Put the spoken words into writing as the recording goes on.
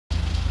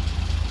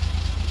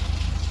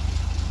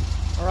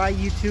Alright,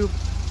 YouTube,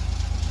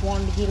 just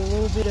wanted to get a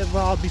little bit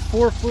of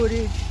before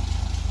footage.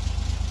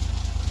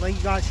 Let you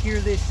guys hear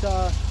this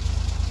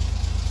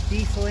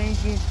diesel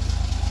engine.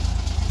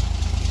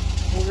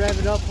 We'll rev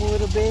it up a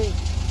little bit.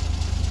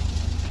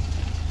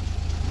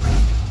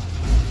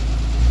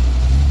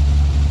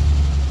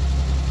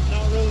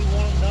 Not really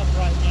warmed up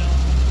right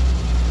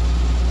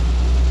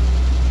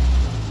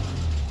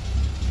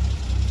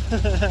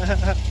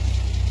now.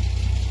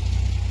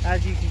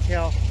 As you can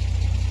tell,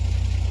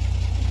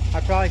 I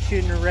probably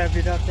shouldn't have revved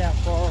it up that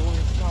far when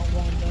it's not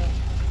warmed up.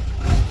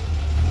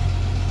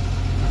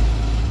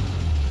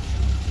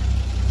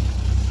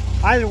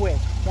 Either way,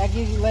 that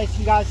lets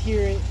you guys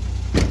hear it.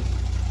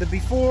 The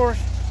before.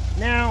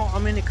 Now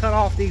I'm going to cut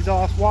off the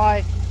exhaust.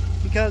 Why?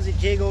 Because it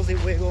jiggles,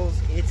 it wiggles,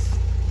 it's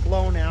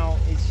blown out.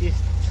 It's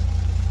just,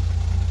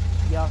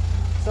 yeah.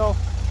 So,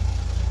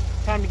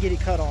 time to get it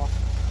cut off.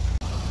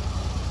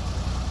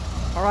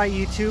 Alright,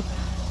 YouTube.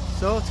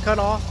 So it's cut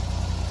off.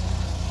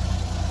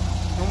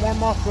 No more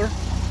muffler.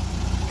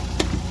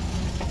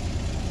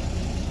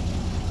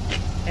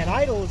 At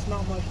idle, it's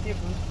not much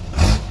different.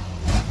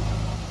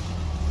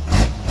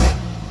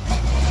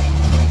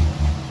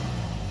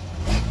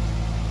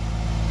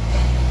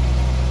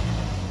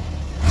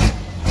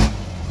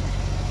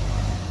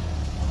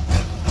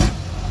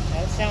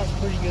 That sounds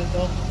pretty good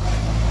though.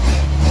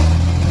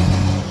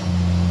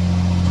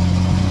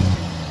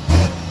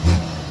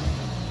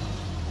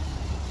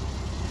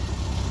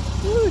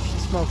 Ooh,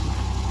 she's smoky.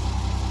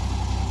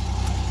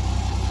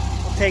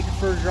 I'll take her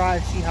for a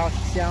drive, see how she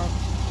sounds.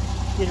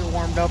 Get her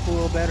warmed up a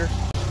little better.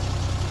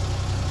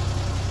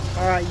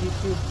 Alright,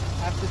 YouTube,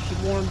 after she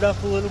warmed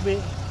up a little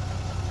bit,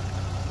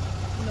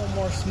 no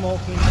more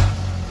smoking.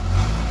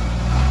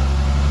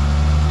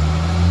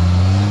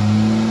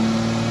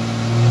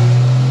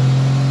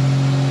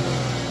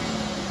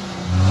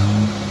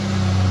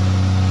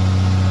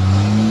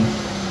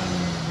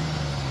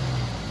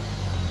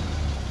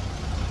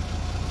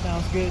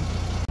 Sounds good.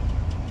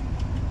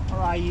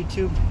 Alright,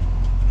 YouTube,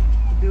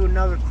 we'll do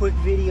another quick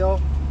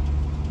video.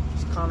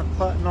 Just kind of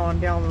putting on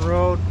down the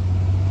road,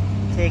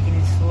 taking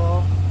it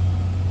slow.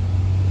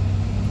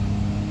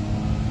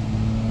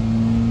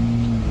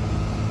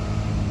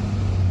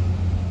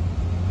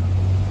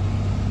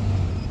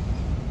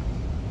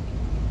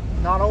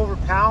 Not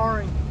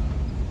overpowering.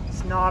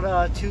 It's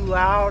not too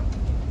loud.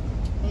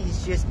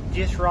 It's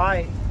just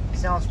right.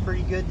 Sounds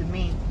pretty good to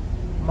me,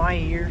 my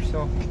ear.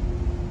 So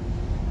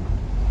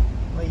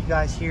let you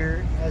guys hear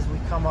it as we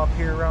come up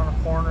here around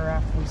the corner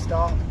after we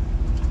stop.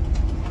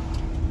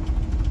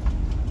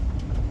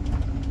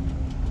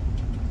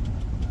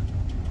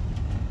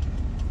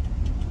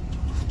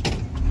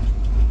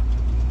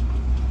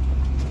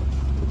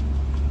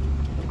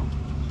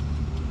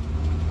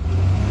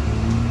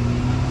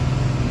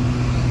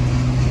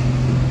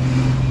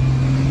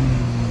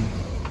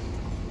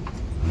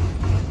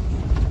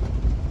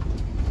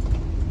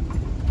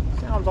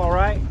 Sounds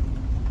alright.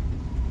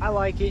 I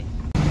like it.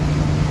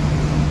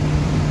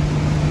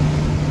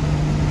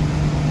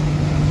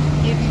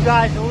 Give you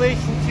guys a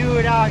listen to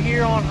it out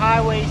here on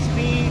highway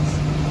speeds.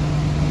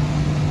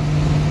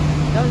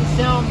 Doesn't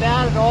sound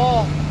bad at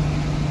all.